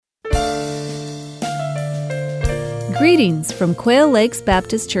Greetings from Quail Lakes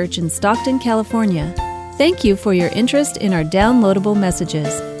Baptist Church in Stockton, California. Thank you for your interest in our downloadable messages.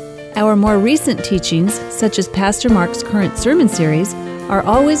 Our more recent teachings, such as Pastor Mark's current sermon series, are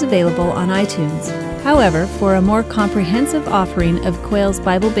always available on iTunes. However, for a more comprehensive offering of Quail's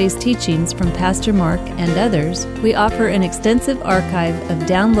Bible-based teachings from Pastor Mark and others, we offer an extensive archive of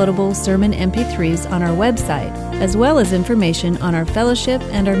downloadable sermon MP3s on our website, as well as information on our fellowship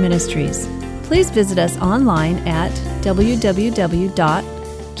and our ministries. Please visit us online at www.qlbc.org.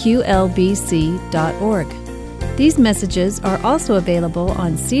 These messages are also available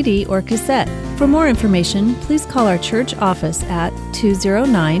on CD or cassette. For more information, please call our church office at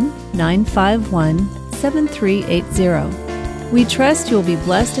 209-951-7380. We trust you will be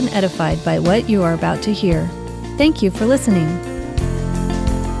blessed and edified by what you are about to hear. Thank you for listening.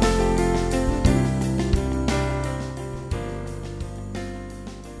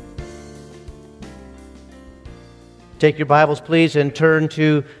 Take your Bibles, please, and turn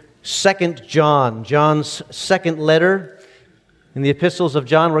to 2 John, John's second letter. In the epistles of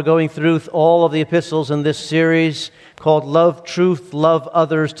John, we're going through all of the epistles in this series called Love Truth, Love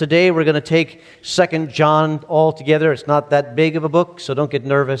Others. Today we're going to take 2 John all together. It's not that big of a book, so don't get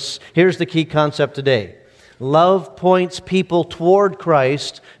nervous. Here's the key concept today. Love points people toward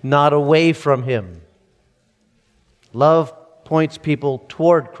Christ, not away from Him. Love points people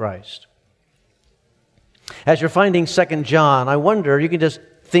toward Christ. As you're finding 2 John, I wonder, you can just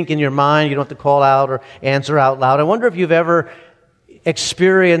think in your mind, you don't have to call out or answer out loud. I wonder if you've ever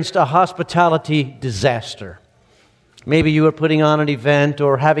experienced a hospitality disaster. Maybe you were putting on an event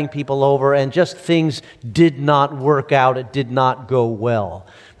or having people over and just things did not work out. It did not go well.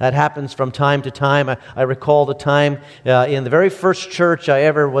 That happens from time to time. I recall the time in the very first church I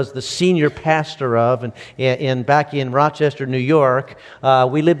ever was the senior pastor of, and back in Rochester, New York.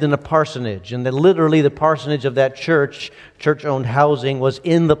 We lived in a parsonage, and literally the parsonage of that church-owned housing, was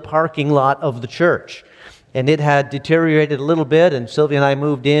in the parking lot of the church. And it had deteriorated a little bit, and Sylvia and I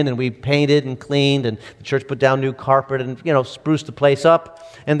moved in, and we painted and cleaned, and the church put down new carpet and, spruced the place up.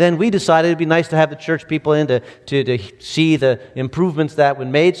 And then we decided it'd be nice to have the church people in to see the improvements that were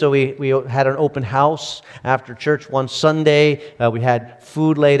made. So we had an open house after church one Sunday. We had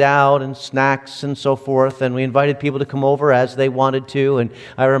food laid out and snacks and so forth, and we invited people to come over as they wanted to. And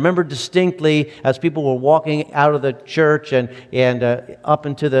I remember distinctly as people were walking out of the church and up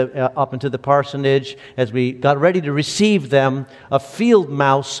into the parsonage, as we got ready to receive them, a field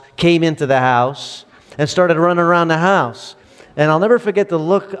mouse came into the house and started running around the house. And I'll never forget the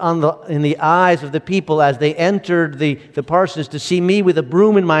look in the eyes of the people as they entered the parsonage to see me with a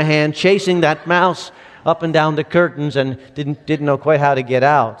broom in my hand chasing that mouse up and down the curtains and didn't know quite how to get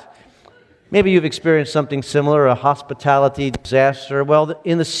out. Maybe you've experienced something similar, a hospitality disaster. Well,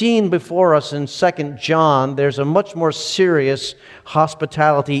 in the scene before us in 2 John, there's a much more serious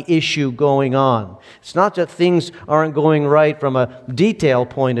hospitality issue going on. It's not that things aren't going right from a detail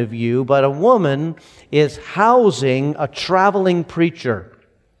point of view, but a woman is housing a traveling preacher,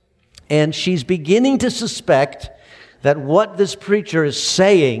 and she's beginning to suspect that what this preacher is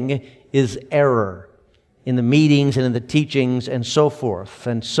saying is error in the meetings and in the teachings and so forth.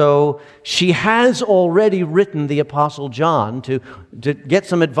 And so she has already written the Apostle John to get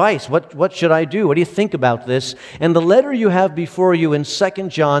some advice. What should I do? What do you think about this? And the letter you have before you in 2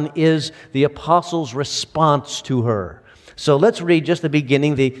 John is the Apostle's response to her. So let's read just the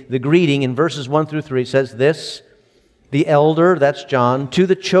beginning, the greeting in verses 1 through 3. It says this: "The elder," that's John, "to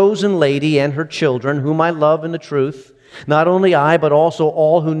the chosen lady and her children, whom I love in the truth, not only I, but also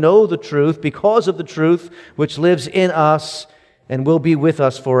all who know the truth, because of the truth which lives in us and will be with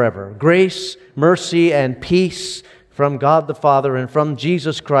us forever. Grace, mercy, and peace from God the Father and from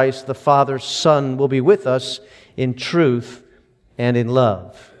Jesus Christ, the Father's Son, will be with us in truth and in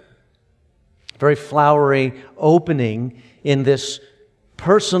love." Very flowery opening in this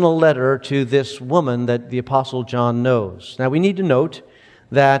personal letter to this woman that the Apostle John knows. Now we need to note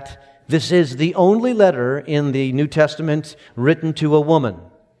that this is the only letter in the New Testament written to a woman.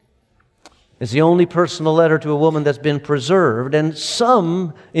 It's the only personal letter to a woman that's been preserved, and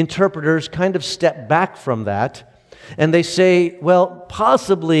some interpreters kind of step back from that, and they say, well,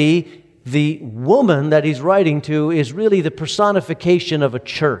 possibly the woman that he's writing to is really the personification of a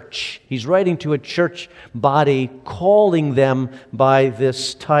church. He's writing to a church body, calling them by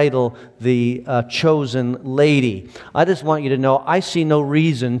this title, the chosen lady. I just want you to know, I see no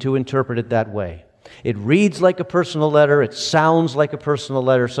reason to interpret it that way. It reads like a personal letter. It sounds like a personal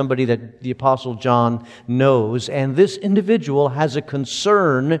letter, somebody that the Apostle John knows. And this individual has a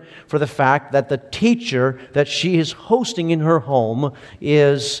concern for the fact that the teacher that she is hosting in her home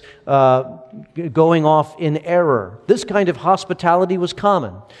is going off in error. This kind of hospitality was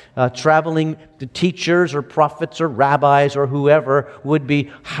common. Traveling the teachers or prophets or rabbis or whoever would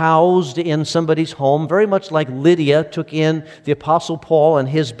be housed in somebody's home, very much like Lydia took in the Apostle Paul and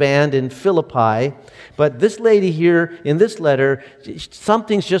his band in Philippi. But this lady here in this letter,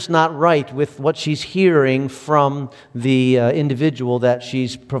 something's just not right with what she's hearing from the individual that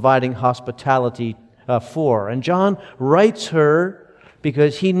she's providing hospitality for. And John writes her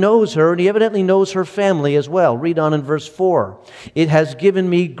because he knows her, and he evidently knows her family as well. Read on in verse 4. It has given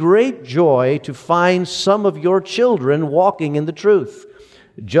me great joy to find some of your children walking in the truth,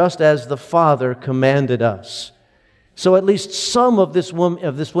 just as the Father commanded us. So at least some of this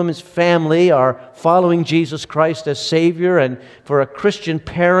woman's family are following Jesus Christ as Savior. And for a Christian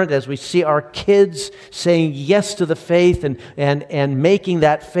parent, as we see our kids saying yes to the faith and making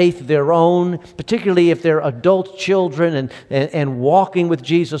that faith their own, particularly if they're adult children and walking with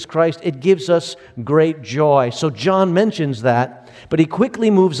Jesus Christ, it gives us great joy. So John mentions that, but he quickly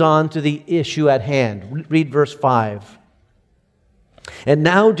moves on to the issue at hand. Read verse 5. And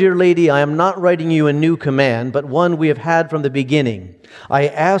now, dear lady, I am not writing you a new command, but one we have had from the beginning. I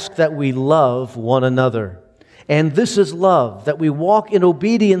ask that we love one another. And this is love, that we walk in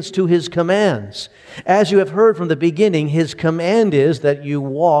obedience to His commands. As you have heard from the beginning, His command is that you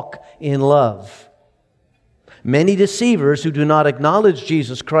walk in love. Many deceivers who do not acknowledge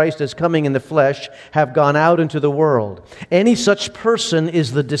Jesus Christ as coming in the flesh have gone out into the world. Any such person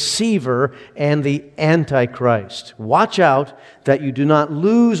is the deceiver and the Antichrist. Watch out that you do not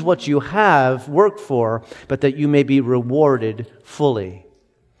lose what you have worked for, but that you may be rewarded fully.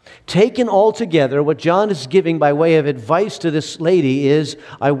 Taken all together, what John is giving by way of advice to this lady is,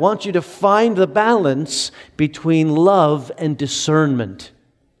 I want you to find the balance between love and discernment.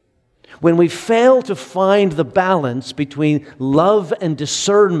 When we fail to find the balance between love and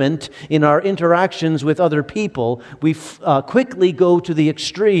discernment in our interactions with other people, we quickly go to the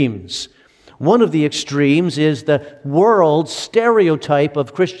extremes. One of the extremes is the world's stereotype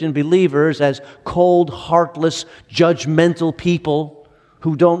of Christian believers as cold, heartless, judgmental people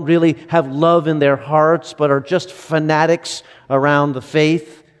who don't really have love in their hearts but are just fanatics around the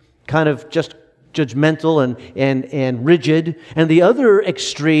faith, kind of just judgmental and rigid. And the other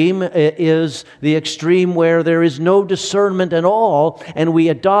extreme is the extreme where there is no discernment at all, and we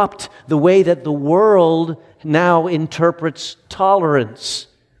adopt the way that the world now interprets tolerance,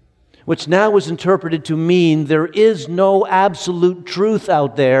 which now is interpreted to mean there is no absolute truth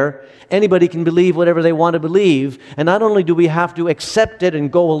out there. Anybody can believe whatever they want to believe, and not only do we have to accept it and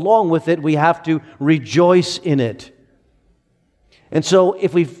go along with it, we have to rejoice in it. And so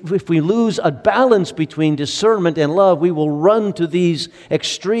if we lose a balance between discernment and love, we will run to these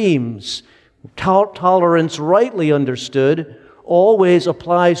extremes. Tolerance, rightly understood, always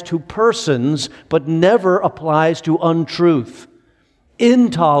applies to persons, but never applies to untruth.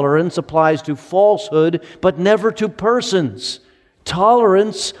 Intolerance applies to falsehood, but never to persons.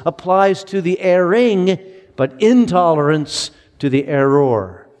 Tolerance applies to the erring, but intolerance to the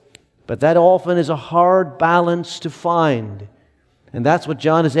error. But that often is a hard balance to find. And that's what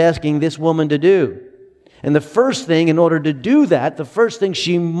John is asking this woman to do. And the first thing, in order to do that, the first thing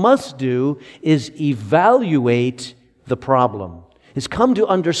she must do is evaluate the problem, is come to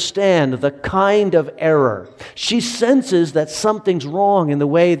understand the kind of error. She senses that something's wrong in the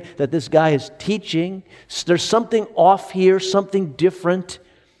way that this guy is teaching. There's something off here, something different.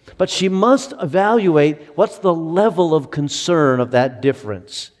 But she must evaluate what's the level of concern of that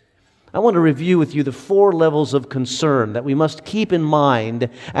difference. I want to review with you the 4 levels of concern that we must keep in mind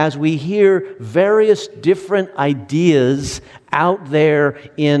as we hear various different ideas out there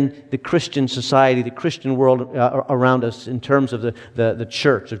in the Christian society, the Christian world around us in terms of the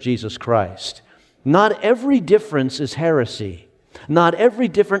church of Jesus Christ. Not every difference is heresy. Not every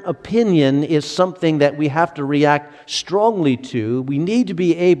different opinion is something that we have to react strongly to. We need to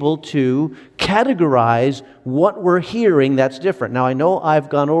be able to categorize what we're hearing that's different. Now, I know I've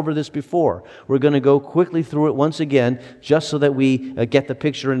gone over this before. We're going to go quickly through it once again, just so that we get the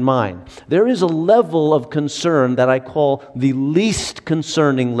picture in mind. There is a level of concern that I call the least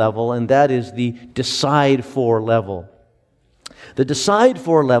concerning level, and that is the decide for level. The decide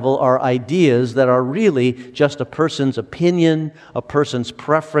for level are ideas that are really just a person's opinion, a person's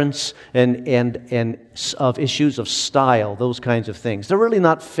preference, and of issues of style, those kinds of things. They're really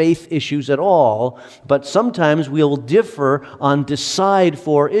not faith issues at all, but sometimes we'll differ on decide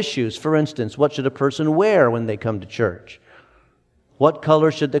for issues. For instance, what should a person wear when they come to church? What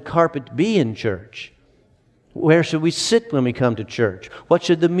color should the carpet be in church? Where should we sit when we come to church? What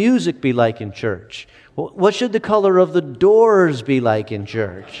should the music be like in church? What should the color of the doors be like in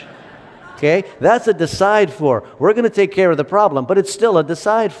church? Okay? That's a decide for. We're going to take care of the problem, but it's still a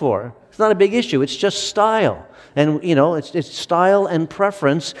decide for. It's not a big issue. It's just style. And, it's style and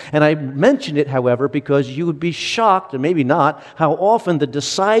preference. And I mention it, however, because you would be shocked, and maybe not, how often the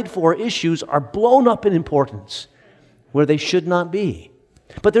decide for issues are blown up in importance where they should not be.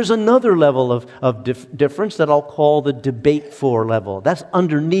 But there's another level of difference that I'll call the debate for level. That's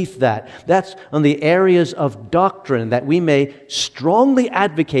underneath that. That's on the areas of doctrine that we may strongly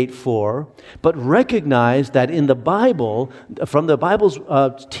advocate for, but recognize that in the Bible, from the Bible's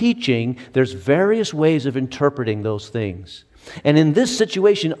teaching, there's various ways of interpreting those things. And in this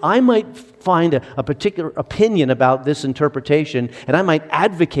situation, I might find a particular opinion about this interpretation, and I might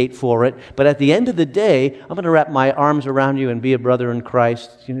advocate for it, but at the end of the day, I'm going to wrap my arms around you and be a brother in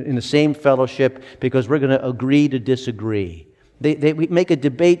Christ in the same fellowship, because we're going to agree to disagree. We make a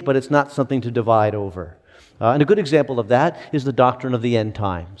debate, but it's not something to divide over. And a good example of that is the doctrine of the end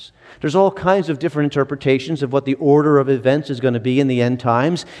times. There's all kinds of different interpretations of what the order of events is going to be in the end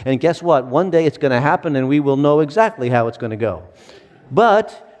times. And guess what? One day it's going to happen and we will know exactly how it's going to go.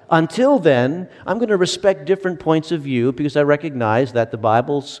 But until then, I'm going to respect different points of view because I recognize that the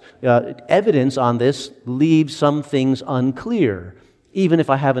Bible's evidence on this leaves some things unclear. Even if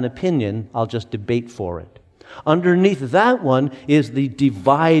I have an opinion, I'll just debate for it. Underneath that one is the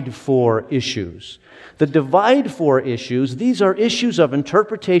divide for issues. The divide for issues, these are issues of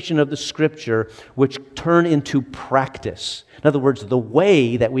interpretation of the Scripture which turn into practice. In other words, the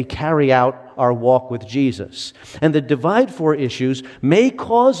way that we carry out our walk with Jesus. And the divide for issues may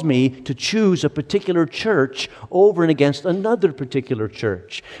cause me to choose a particular church over and against another particular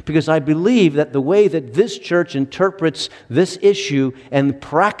church, because I believe that the way that this church interprets this issue and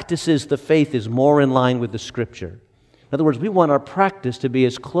practices the faith is more in line with the Scripture. In other words, we want our practice to be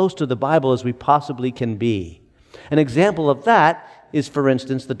as close to the Bible as we possibly can be. An example of that is, for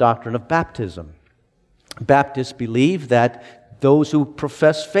instance, the doctrine of baptism. Baptists believe that those who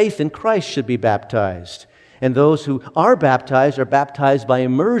profess faith in Christ should be baptized. And those who are baptized by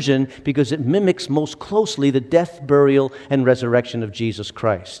immersion because it mimics most closely the death, burial, and resurrection of Jesus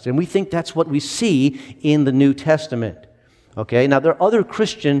Christ. And we think that's what we see in the New Testament. Okay, now there are other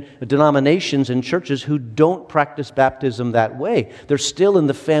Christian denominations and churches who don't practice baptism that way. They're still in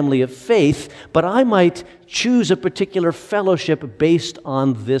the family of faith, but I might choose a particular fellowship based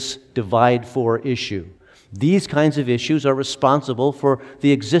on this divide for issue. These kinds of issues are responsible for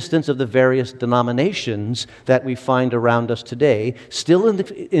the existence of the various denominations that we find around us today, still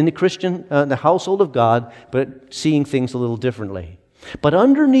in the Christian, the household of God, but seeing things a little differently. But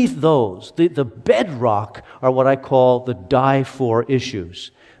underneath those, the bedrock are what I call the die for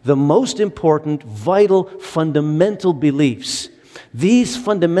issues. The most important, vital, fundamental beliefs. These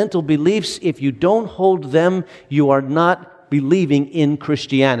fundamental beliefs, if you don't hold them, you are not believing in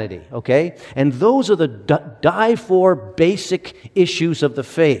Christianity, okay? And those are the die for basic issues of the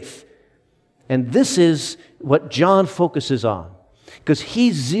faith. And this is what John focuses on, because he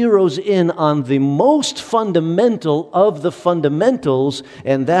zeroes in on the most fundamental of the fundamentals,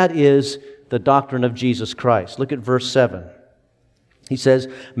 and that is the doctrine of Jesus Christ. Look at verse 7. He says,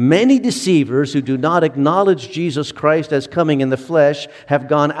 "Many deceivers who do not acknowledge Jesus Christ as coming in the flesh have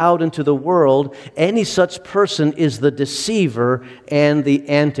gone out into the world. Any such person is the deceiver and the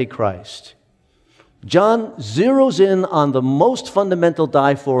Antichrist." John zeroes in on the most fundamental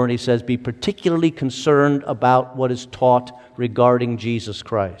die for, and he says, be particularly concerned about what is taught regarding Jesus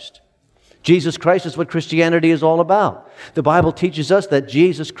Christ. Jesus Christ is what Christianity is all about. The Bible teaches us that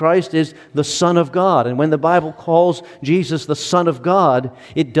Jesus Christ is the Son of God. And when the Bible calls Jesus the Son of God,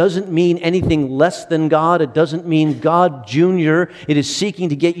 it doesn't mean anything less than God. It doesn't mean God Jr. It is seeking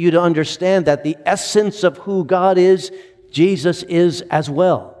to get you to understand that the essence of who God is, Jesus is as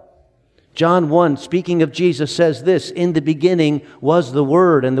well. John 1, speaking of Jesus, says this, "In the beginning was the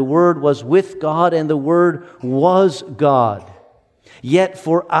Word, and the Word was with God, and the Word was God. Yet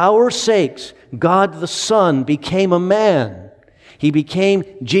for our sakes, God the Son became a man. He became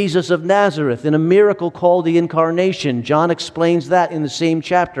Jesus of Nazareth in a miracle called the Incarnation." John explains that in the same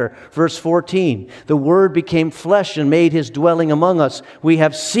chapter, verse 14. "The Word became flesh and made His dwelling among us. We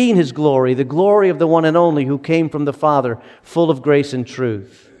have seen His glory, the glory of the one and only who came from the Father, full of grace and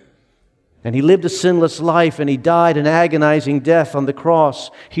truth. And He lived a sinless life, and He died an agonizing death on the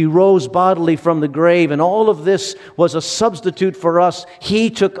cross. He rose bodily from the grave, and all of this was a substitute for us. He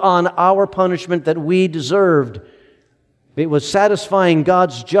took on our punishment that we deserved. It was satisfying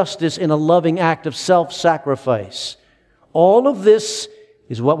God's justice in a loving act of self-sacrifice." All of this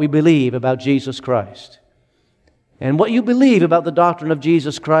is what we believe about Jesus Christ. And what you believe about the doctrine of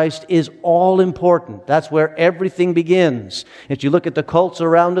Jesus Christ is all important. That's where everything begins. If you look at the cults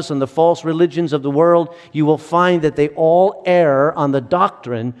around us and the false religions of the world, you will find that they all err on the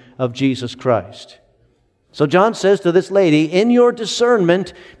doctrine of Jesus Christ. So John says to this lady, in your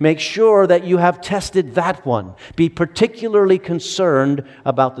discernment, make sure that you have tested that one. Be particularly concerned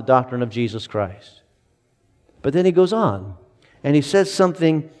about the doctrine of Jesus Christ. But then he goes on, and he says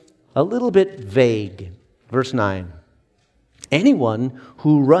something a little bit vague. Verse 9, anyone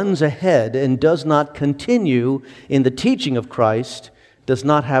who runs ahead and does not continue in the teaching of Christ does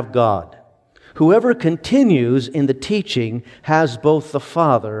not have God. Whoever continues in the teaching has both the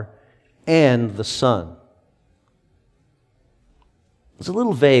Father and the Son. It's a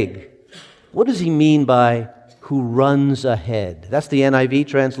little vague. What does he mean by who runs ahead? That's the NIV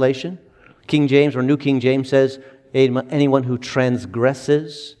translation. King James or New King James says anyone who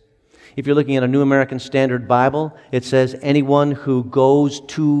transgresses. If you're looking at a New American Standard Bible, it says anyone who goes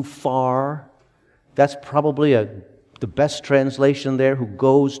too far. That's probably the best translation there, who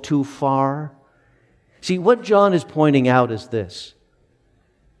goes too far. See, what John is pointing out is this.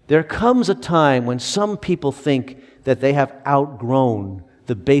 There comes a time when some people think that they have outgrown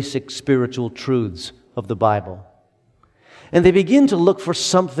the basic spiritual truths of the Bible. And they begin to look for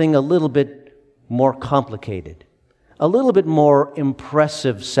something a little bit more complicated, a little bit more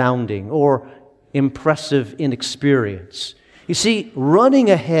impressive sounding or impressive in experience. You see,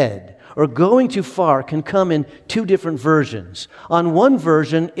 running ahead or going too far can come in two different versions. On one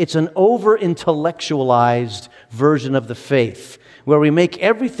version, it's an over-intellectualized version of the faith, where we make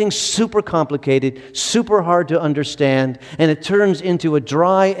everything super complicated, super hard to understand, and it turns into a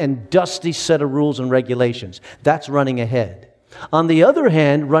dry and dusty set of rules and regulations. That's running ahead. On the other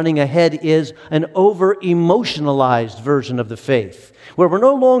hand, running ahead is an over-emotionalized version of the faith, where we're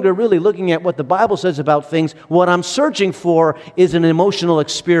no longer really looking at what the Bible says about things. What I'm searching for is an emotional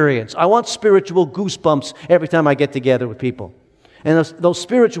experience. I want spiritual goosebumps every time I get together with people. And those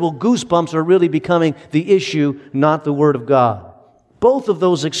spiritual goosebumps are really becoming the issue, not the Word of God. Both of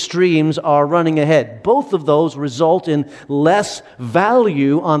those extremes are running ahead. Both of those result in less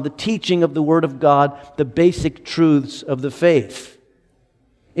value on the teaching of the Word of God, the basic truths of the faith.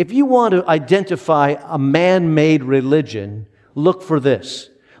 If you want to identify a man-made religion, look for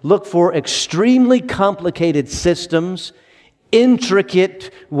this. Look for extremely complicated systems,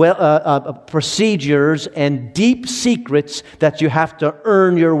 intricate procedures, and deep secrets that you have to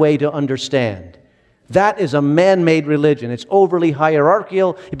earn your way to understand. That is a man-made religion. It's overly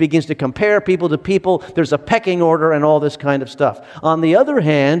hierarchical. It begins to compare people to people. There's a pecking order and all this kind of stuff. On the other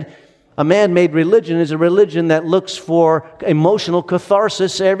hand, a man-made religion is a religion that looks for emotional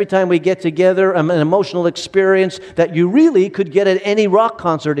catharsis every time we get together, an emotional experience that you really could get at any rock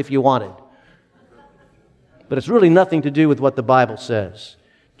concert if you wanted. But it's really nothing to do with what the Bible says.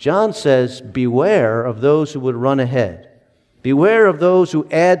 John says, beware of those who would run ahead. Beware of those who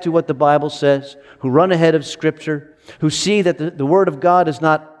add to what the Bible says, who run ahead of Scripture, who see that the Word of God is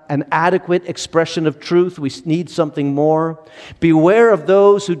not an adequate expression of truth. We need something more. Beware of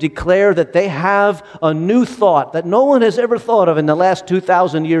those who declare that they have a new thought that no one has ever thought of in the last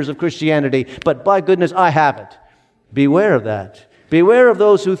 2,000 years of Christianity, but by goodness, I have it. Beware of that. Beware of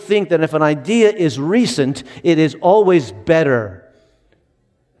those who think that if an idea is recent, it is always better.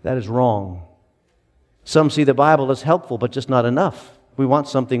 That is wrong. Some see the Bible as helpful, but just not enough. We want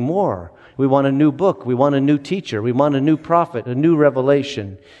something more. We want a new book. We want a new teacher. We want a new prophet, a new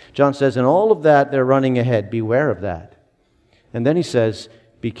revelation. John says, in all of that, they're running ahead. Beware of that. And then he says,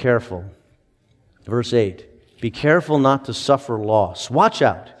 be careful. Verse 8, be careful not to suffer loss. Watch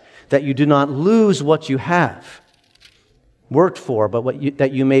out that you do not lose what you have worked for, but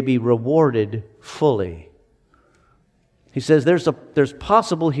that you may be rewarded fully. He says there's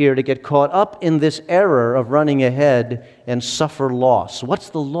possible here to get caught up in this error of running ahead and suffer loss. What's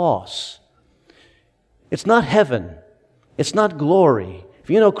the loss? It's not heaven. It's not glory. If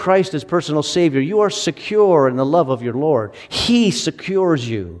you know Christ as personal Savior, you are secure in the love of your Lord. He secures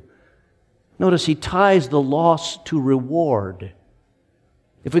you. Notice he ties the loss to reward.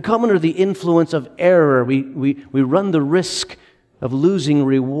 If we come under the influence of error, we run the risk of losing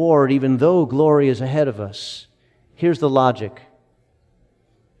reward even though glory is ahead of us. Here's the logic.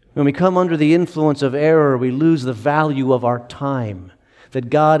 When we come under the influence of error, we lose the value of our time that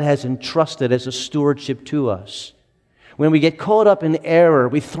God has entrusted as a stewardship to us. When we get caught up in error,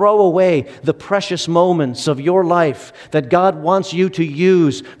 we throw away the precious moments of your life that God wants you to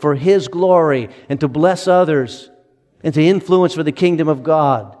use for His glory and to bless others and to influence for the kingdom of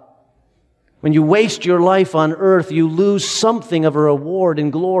God. When you waste your life on earth, you lose something of a reward in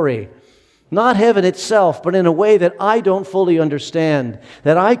glory. Not heaven itself, but in a way that I don't fully understand,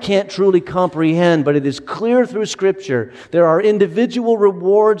 that I can't truly comprehend, but it is clear through Scripture. There are individual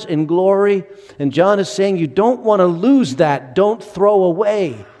rewards in glory, and John is saying you don't want to lose that. Don't throw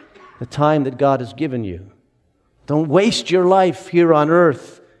away the time that God has given you. Don't waste your life here on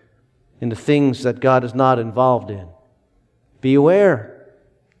earth in the things that God is not involved in. Be aware.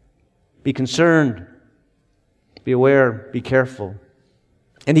 Be concerned. Be aware. Be careful.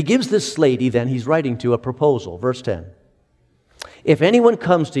 And he gives this lady, then, he's writing to a proposal. Verse 10. If anyone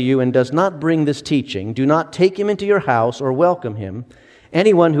comes to you and does not bring this teaching, do not take him into your house or welcome him.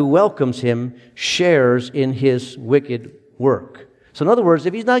 Anyone who welcomes him shares in his wicked work. So in other words,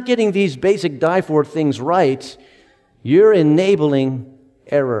 if he's not getting these basic die-for things right, you're enabling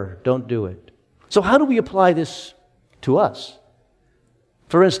error. Don't do it. So how do we apply this to us?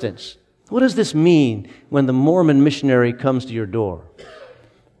 For instance, what does this mean when the Mormon missionary comes to your door?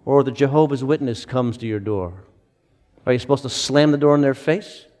 Or the Jehovah's Witness comes to your door? Are you supposed to slam the door in their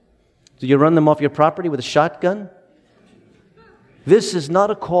face? Do you run them off your property with a shotgun? This is not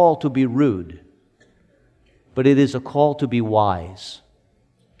a call to be rude, but it is a call to be wise.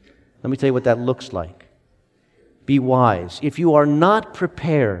 Let me tell you what that looks like. Be wise. If you are not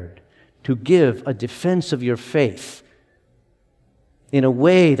prepared to give a defense of your faith in a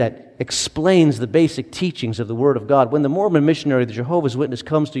way that explains the basic teachings of the Word of God, when the Mormon missionary, the Jehovah's Witness,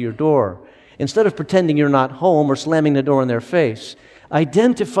 comes to your door, instead of pretending you're not home or slamming the door in their face,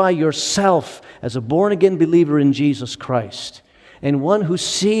 identify yourself as a born-again believer in Jesus Christ and one who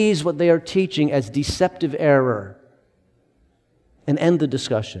sees what they are teaching as deceptive error, and end the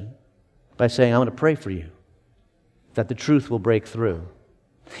discussion by saying, I'm going to pray for you, that the truth will break through.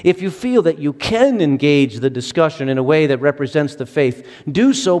 If you feel that you can engage the discussion in a way that represents the faith,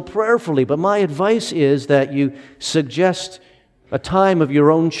 do so prayerfully. But my advice is that you suggest a time of your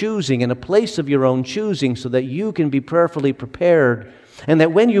own choosing and a place of your own choosing so that you can be prayerfully prepared. And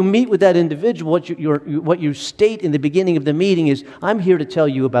that when you meet with that individual, what you state in the beginning of the meeting is, I'm here to tell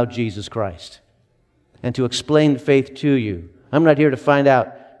you about Jesus Christ and to explain the faith to you. I'm not here to find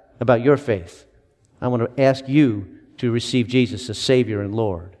out about your faith. I want to ask you to receive Jesus as Savior and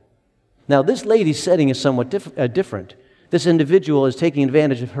Lord. Now, this lady's setting is somewhat different. This individual is taking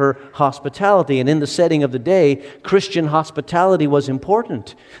advantage of her hospitality, and in the setting of the day, Christian hospitality was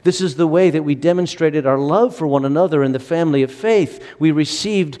important. This is the way that we demonstrated our love for one another in the family of faith. We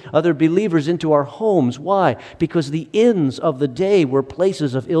received other believers into our homes. Why? Because the inns of the day were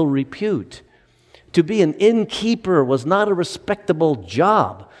places of ill repute. To be an innkeeper was not a respectable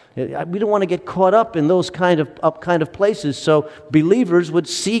job. We don't want to get caught up in those kind of places. So believers would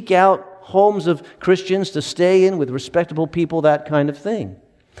seek out homes of Christians to stay in with respectable people, that kind of thing.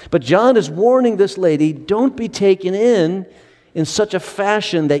 But John is warning this lady, don't be taken in such a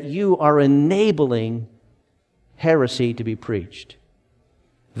fashion that you are enabling heresy to be preached.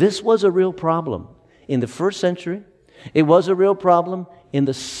 This was a real problem in the first century. It was a real problem in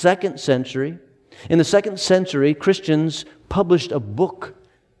the second century. In the second century, Christians published a book,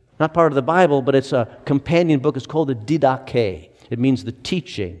 not part of the Bible, but it's a companion book. It's called the Didache. It means the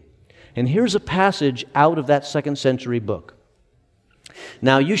teaching. And here's a passage out of that second century book.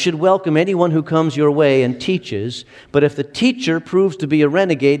 Now, you should welcome anyone who comes your way and teaches, but if the teacher proves to be a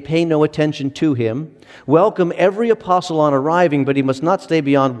renegade, pay no attention to him. Welcome every apostle on arriving, but he must not stay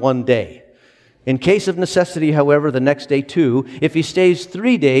beyond 1 day. In case of necessity, however, the next day too. If he stays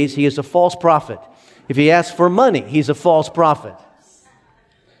 3 days, he is a false prophet. If he asks for money, he's a false prophet.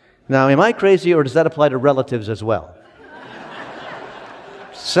 Now, am I crazy, or does that apply to relatives as well?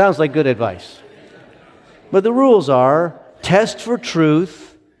 Sounds like good advice. But the rules are, test for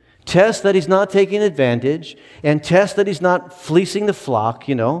truth, test that he's not taking advantage, and test that he's not fleecing the flock,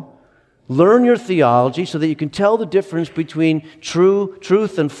 Learn your theology so that you can tell the difference between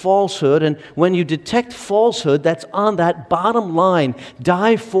truth and falsehood. And when you detect falsehood, that's on that bottom line,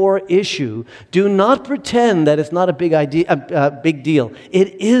 die for issue. Do not pretend that it's not a big deal.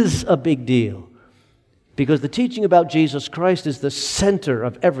 It is a big deal. Because the teaching about Jesus Christ is the center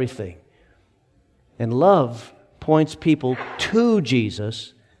of everything. And love points people to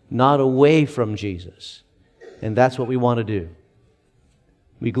Jesus, not away from Jesus. And that's what we want to do.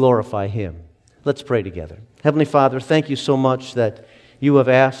 We glorify Him. Let's pray together. Heavenly Father, thank you so much that you have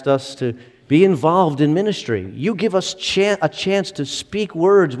asked us to be involved in ministry. You give us a chance to speak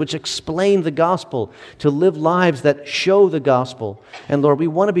words which explain the gospel, to live lives that show the gospel. And Lord, we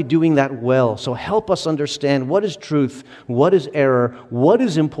want to be doing that well. So help us understand what is truth, what is error, what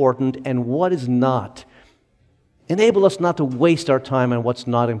is important, and what is not. Enable us not to waste our time on what's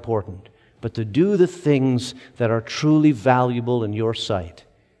not important, but to do the things that are truly valuable in your sight.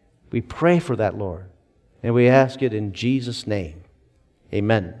 We pray for that, Lord, and we ask it in Jesus' name.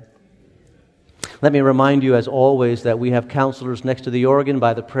 Amen. Let me remind you, as always, that we have counselors next to the organ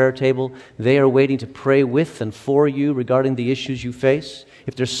by the prayer table. They are waiting to pray with and for you regarding the issues you face.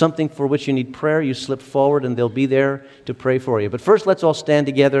 If there's something for which you need prayer, you slip forward and they'll be there to pray for you. But first, let's all stand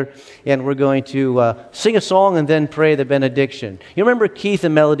together and we're going to sing a song and then pray the benediction. You remember Keith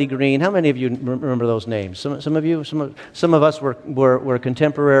and Melody Green? How many of you remember those names? Some of you? Some of us were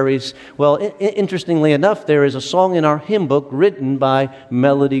contemporaries. Well, interestingly enough, there is a song in our hymn book written by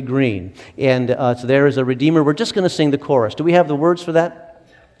Melody Green. And so there is a Redeemer. We're just going to sing the chorus. Do we have the words for that?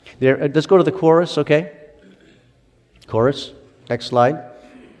 There. Let's go to the chorus, okay? Chorus. Next slide.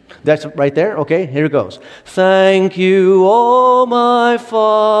 That's right there? Okay, here it goes. Thank you, O my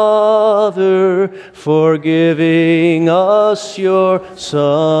Father, for giving us your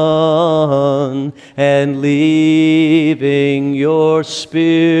Son and leaving your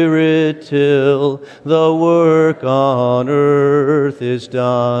Spirit till the work on earth is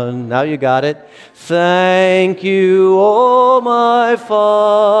done. Now you got it. Thank you, O my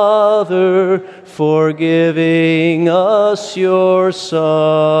Father, for giving us your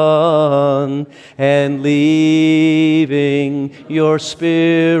Son and leaving your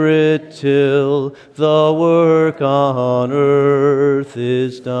Spirit till the work on earth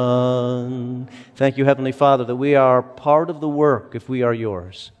is done. Thank you, Heavenly Father, that we are part of the work if we are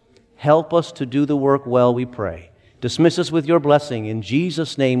yours. Help us to do the work well, we pray. Dismiss us with your blessing. In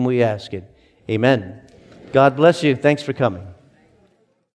Jesus' name we ask it. Amen. God bless you. Thanks for coming.